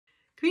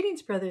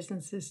Greetings, brothers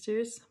and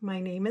sisters. My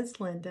name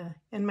is Linda,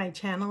 and my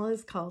channel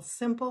is called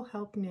Simple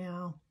Help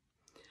Now.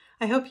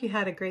 I hope you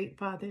had a great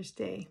Father's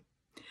Day.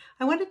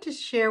 I wanted to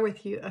share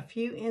with you a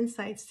few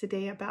insights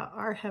today about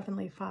our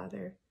Heavenly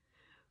Father.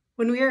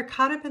 When we are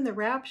caught up in the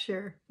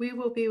rapture, we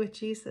will be with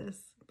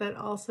Jesus, but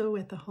also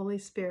with the Holy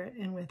Spirit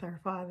and with our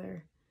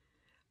Father.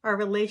 Our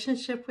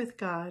relationship with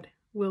God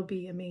will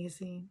be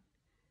amazing.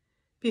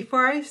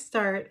 Before I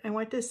start, I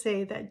want to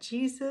say that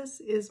Jesus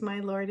is my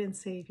Lord and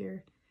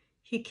Savior.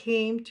 He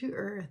came to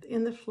earth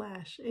in the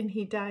flesh, and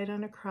he died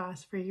on a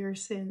cross for your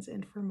sins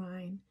and for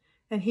mine.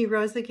 And he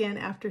rose again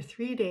after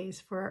 3 days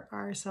for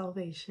our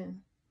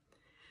salvation.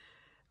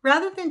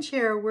 Rather than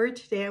share a word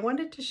today, I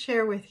wanted to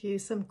share with you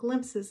some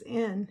glimpses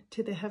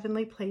into the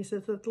heavenly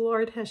places that the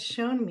Lord has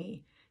shown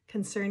me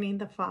concerning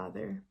the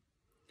Father,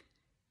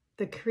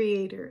 the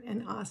Creator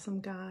and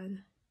awesome God.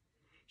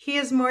 He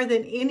is more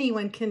than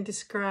anyone can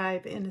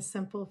describe in a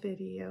simple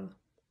video.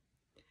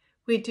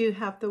 We do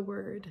have the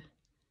Word.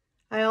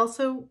 I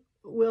also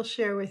will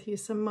share with you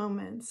some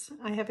moments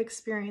I have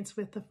experienced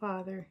with the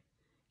Father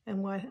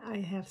and what I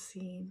have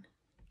seen.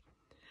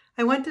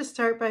 I want to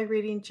start by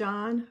reading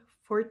John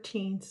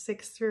 14,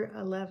 6 through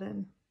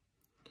 11.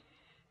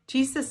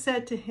 Jesus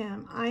said to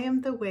him, "I am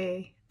the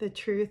way, the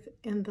truth,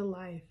 and the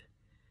life.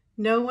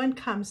 No one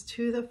comes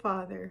to the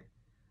Father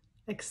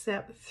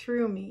except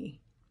through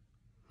me.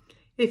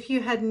 If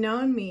you had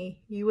known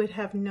me, you would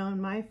have known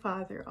my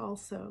Father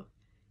also.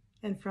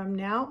 And from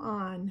now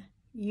on,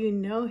 you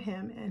know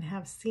him and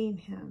have seen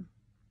him."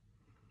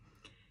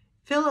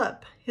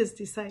 Philip, his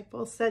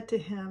disciple, said to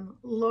him,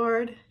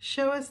 "Lord,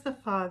 show us the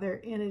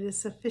Father, and it is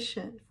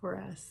sufficient for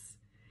us."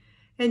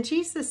 And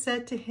Jesus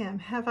said to him,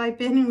 "Have I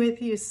been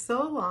with you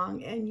so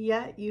long, and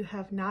yet you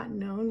have not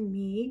known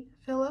me,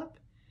 Philip?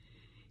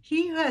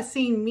 He who has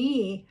seen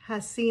me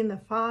has seen the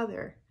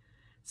Father.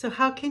 So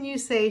how can you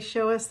say,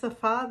 'Show us the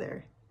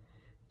Father'?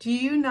 Do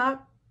you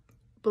not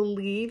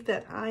believe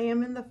that I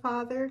am in the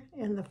Father,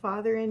 and the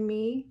Father in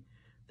me?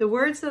 The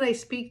words that I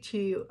speak to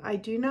you, I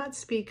do not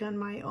speak on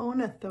my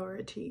own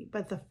authority,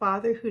 but the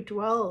Father who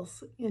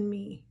dwells in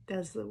me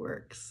does the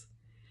works.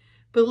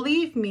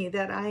 Believe me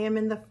that I am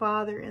in the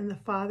Father and the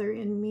Father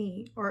in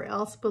me, or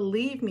else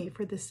believe me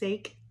for the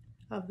sake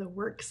of the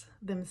works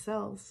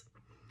themselves."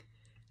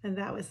 And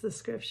that was the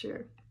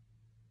scripture.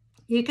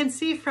 You can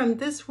see from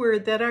this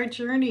word that our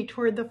journey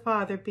toward the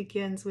Father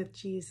begins with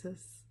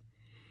Jesus.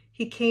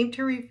 He came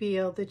to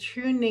reveal the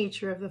true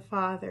nature of the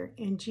Father,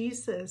 and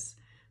Jesus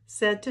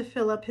said to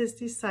Philip, his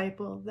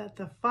disciple, that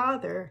the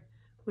Father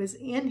was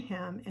in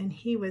him and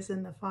he was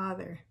in the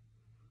Father.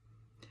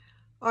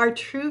 Our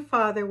true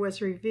Father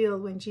was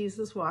revealed when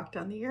Jesus walked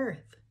on the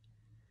earth.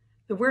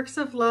 The works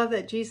of love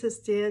that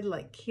Jesus did,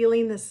 like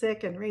healing the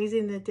sick and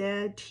raising the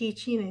dead,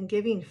 teaching and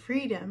giving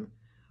freedom,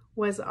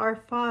 was our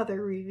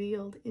Father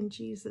revealed in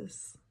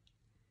Jesus.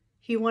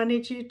 He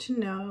wanted you to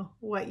know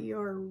what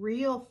your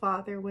real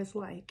Father was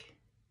like.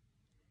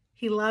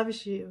 He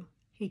loves you.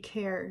 He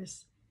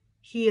cares.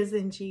 He is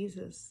in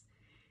Jesus.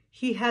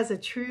 He has a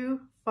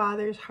true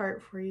Father's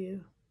heart for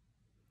you.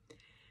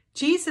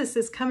 Jesus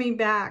is coming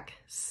back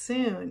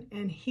soon,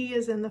 and he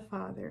is in the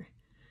Father.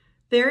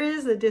 There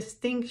is a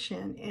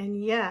distinction,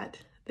 and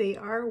yet they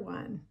are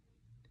one.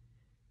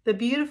 The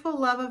beautiful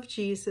love of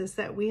Jesus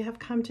that we have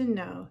come to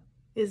know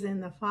is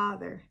in the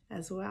Father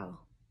as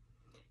well.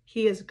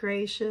 He is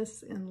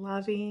gracious and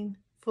loving,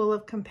 full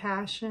of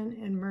compassion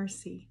and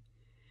mercy.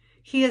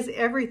 He is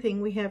everything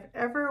we have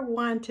ever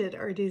wanted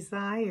or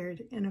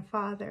desired in a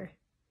Father.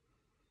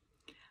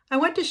 I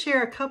want to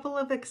share a couple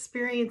of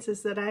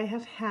experiences that I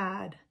have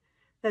had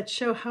that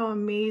show how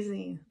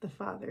amazing the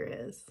Father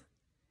is.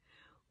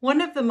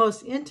 One of the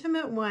most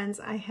intimate ones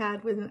I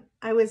had when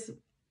I was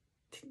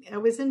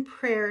in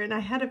prayer, and I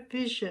had a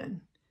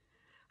vision.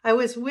 I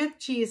was with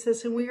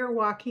Jesus and we were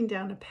walking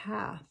down a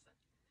path.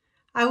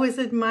 I was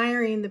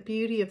admiring the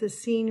beauty of the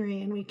scenery,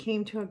 and we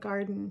came to a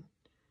garden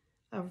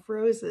of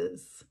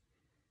roses.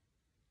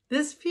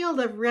 This field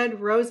of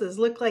red roses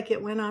looked like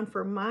it went on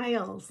for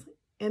miles,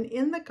 and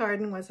in the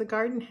garden was a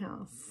garden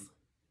house.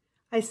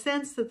 I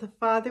sensed that the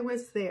Father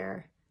was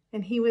there,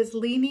 and he was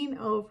leaning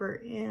over,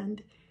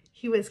 and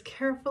he was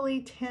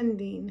carefully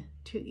tending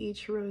to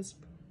each rose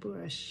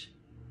bush.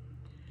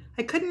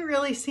 I couldn't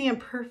really see him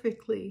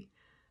perfectly,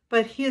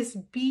 but his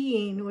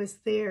being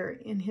was there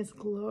in his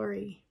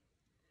glory.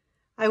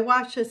 I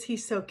watched as he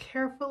so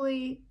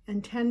carefully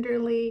and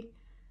tenderly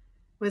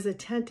was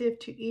attentive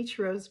to each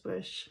rose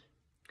bush.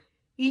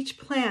 Each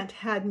plant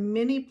had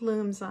many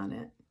blooms on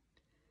it.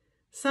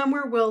 Some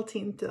were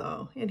wilting,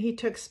 though, and he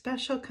took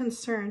special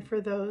concern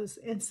for those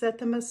and set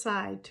them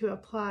aside to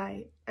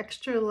apply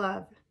extra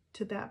love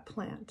to that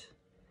plant.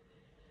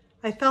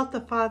 I felt the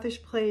Father's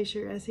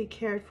pleasure as he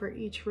cared for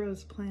each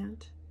rose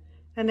plant,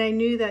 and I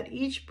knew that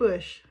each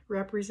bush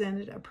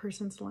represented a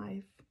person's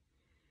life.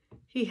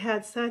 He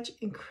had such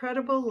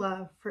incredible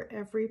love for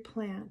every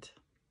plant.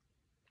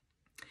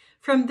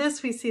 From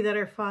this, we see that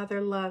our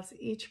Father loves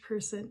each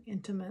person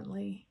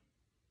intimately.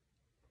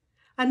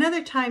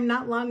 Another time,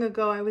 not long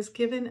ago, I was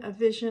given a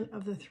vision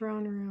of the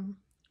throne room.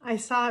 I I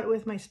saw it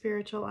with my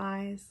spiritual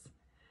eyes.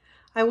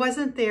 I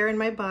wasn't there in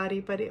my body,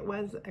 but it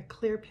was a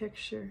clear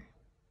picture.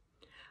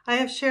 I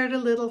have shared a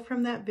little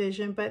from that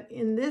vision, but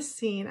in this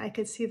scene, I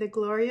could see the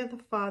glory of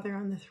the Father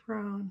on the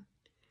throne.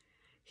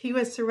 He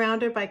was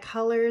surrounded by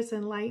colors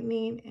and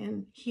lightning,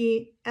 and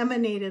he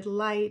emanated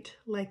light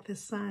like the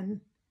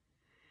sun.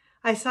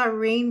 I saw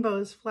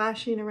rainbows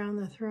flashing around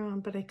the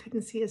throne, but I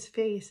couldn't see his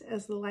face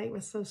as the light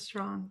was so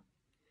strong.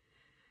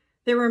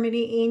 There were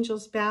many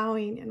angels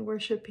bowing and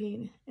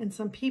worshiping, and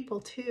some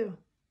people too.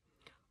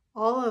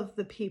 All of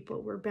the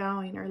people were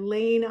bowing or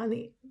laying on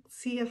the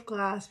sea of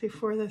glass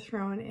before the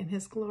throne, and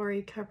his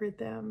glory covered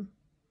them.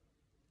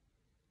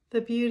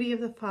 The beauty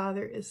of the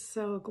Father is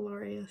so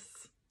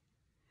glorious.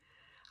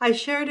 I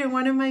shared in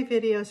one of my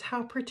videos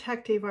how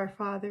protective our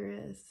Father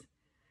is.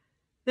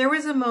 There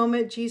was a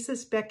moment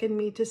Jesus beckoned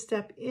me to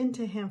step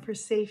into him for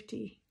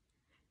safety.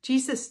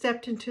 Jesus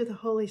stepped into the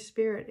Holy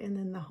Spirit, and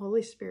then the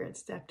Holy Spirit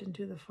stepped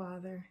into the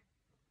Father.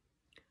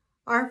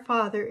 Our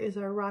Father is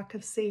our rock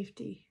of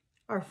safety,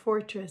 our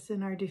fortress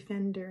and our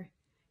defender.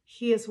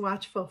 He is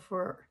watchful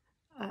for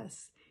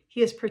us.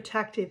 He is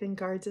protective and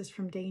guards us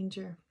from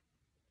danger.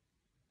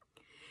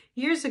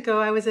 Years ago,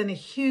 I was in a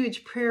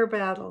huge prayer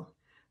battle.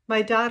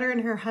 My daughter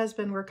and her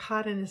husband were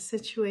caught in a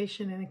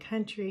situation in a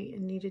country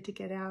and needed to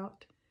get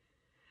out.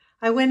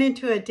 I went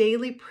into a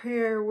daily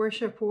prayer,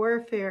 worship,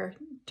 warfare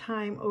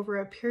time over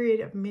a period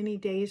of many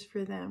days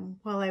for them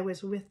while I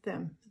was with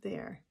them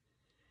there.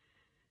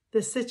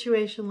 The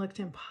situation looked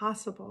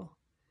impossible.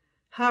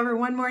 However,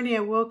 one morning I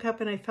woke up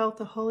and I felt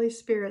the Holy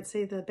Spirit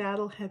say the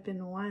battle had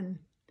been won.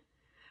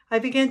 I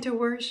began to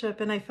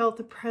worship and I felt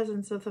the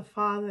presence of the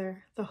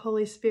Father, the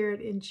Holy Spirit,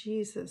 and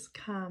Jesus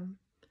come.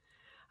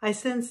 I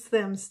sensed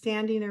them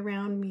standing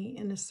around me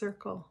in a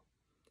circle.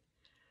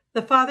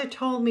 The Father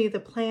told me the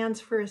plans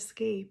for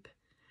escape.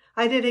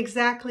 I did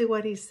exactly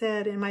what he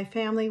said, and my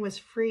family was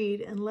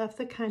freed and left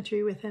the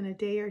country within a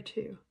day or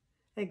two,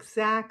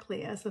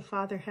 exactly as the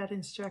Father had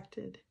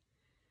instructed.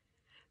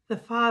 The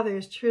Father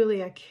is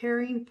truly a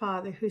caring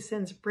Father who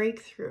sends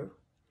breakthrough.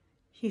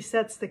 He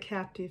sets the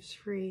captives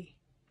free.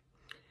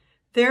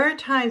 There are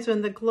times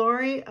when the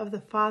glory of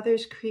the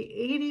Father's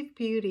creative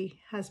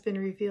beauty has been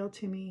revealed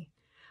to me.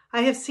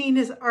 I have seen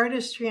his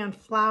artistry on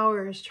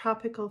flowers,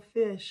 tropical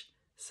fish,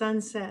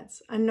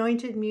 sunsets,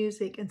 anointed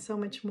music, and so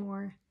much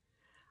more.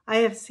 I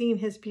have seen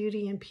his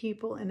beauty in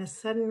people in a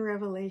sudden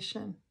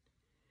revelation.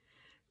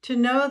 To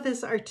know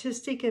this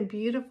artistic and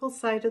beautiful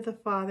side of the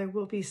Father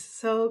will be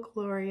so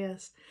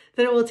glorious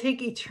that it will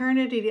take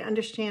eternity to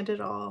understand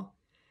it all.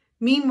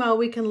 Meanwhile,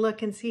 we can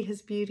look and see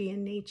his beauty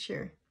in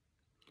nature.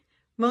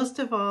 Most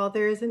of all,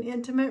 there is an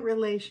intimate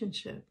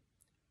relationship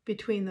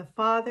between the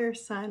Father,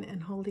 Son,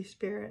 and Holy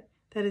Spirit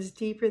that is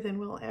deeper than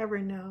we'll ever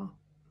know.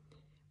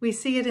 We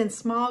see it in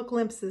small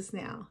glimpses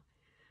now,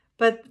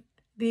 but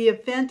the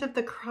event of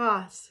the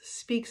cross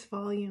speaks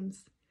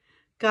volumes.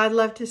 God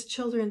loved his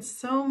children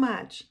so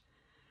much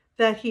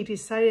that he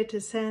decided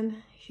to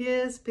send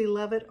his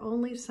beloved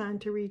only Son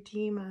to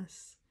redeem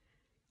us,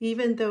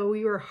 even though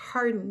we were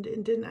hardened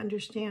and didn't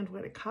understand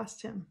what it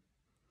cost him.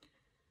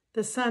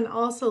 The Son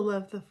also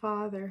loved the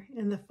Father,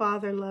 and the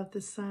Father loved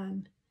the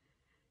Son.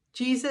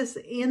 Jesus,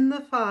 in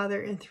the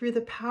Father and through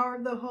the power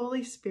of the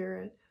Holy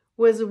Spirit,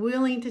 was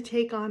willing to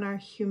take on our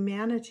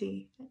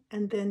humanity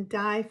and then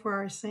die for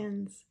our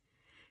sins.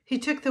 He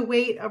took the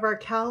weight of our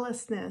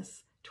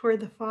callousness toward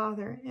the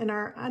Father and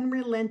our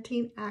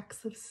unrelenting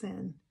acts of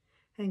sin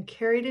and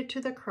carried it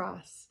to the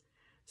cross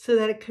so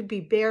that it could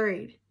be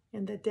buried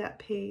and the debt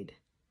paid.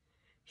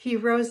 He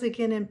rose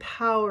again in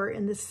power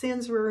and the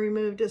sins were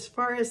removed as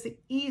far as the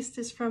east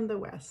is from the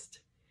west.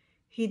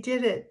 He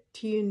did it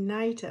to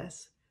unite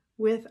us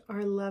with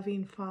our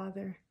loving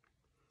Father.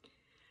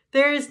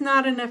 There is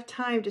not enough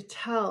time to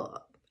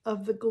tell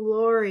of the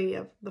glory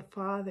of the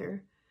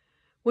Father.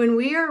 When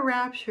we are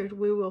raptured,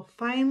 we will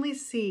finally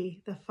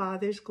see the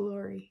Father's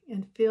glory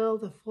and feel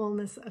the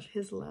fullness of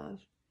his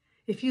love.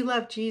 If you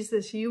love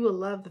Jesus, you will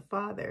love the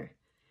Father.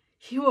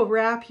 He will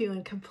wrap you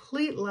in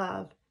complete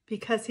love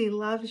because he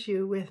loves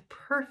you with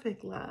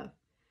perfect love.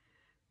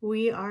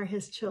 We are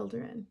his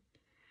children.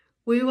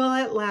 We will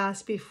at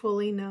last be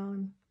fully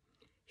known.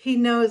 He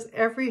knows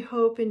every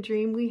hope and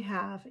dream we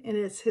have, and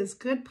it's his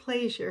good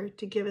pleasure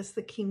to give us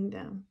the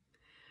kingdom.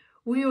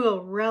 We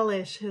will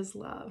relish his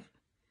love.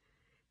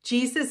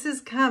 Jesus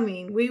is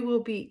coming. We will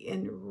be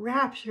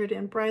enraptured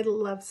in bridal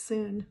love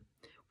soon.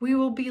 We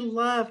will be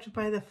loved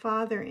by the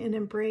Father and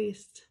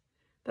embraced.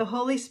 The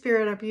Holy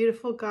Spirit, our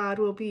beautiful God,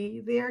 will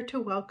be there to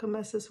welcome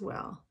us as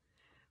well.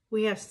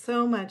 We have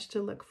so much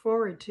to look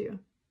forward to.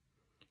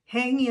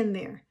 Hang in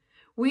there.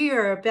 We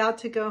are about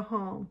to go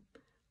home.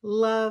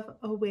 Love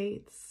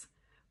awaits.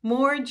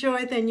 More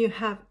joy than you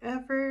have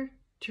ever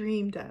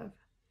dreamed of.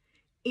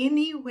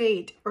 Any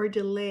wait or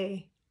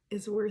delay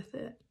is worth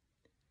it.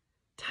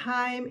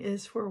 Time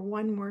is for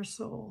one more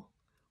soul,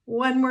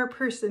 one more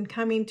person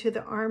coming to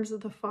the arms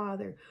of the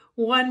Father,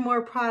 one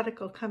more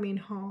prodigal coming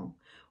home,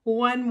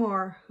 one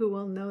more who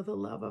will know the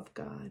love of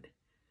God.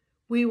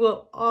 We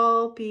will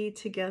all be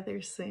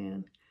together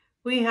soon.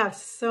 We have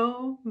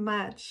so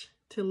much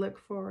to look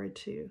forward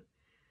to.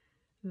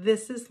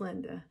 This is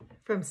Linda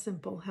from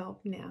Simple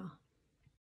Help Now.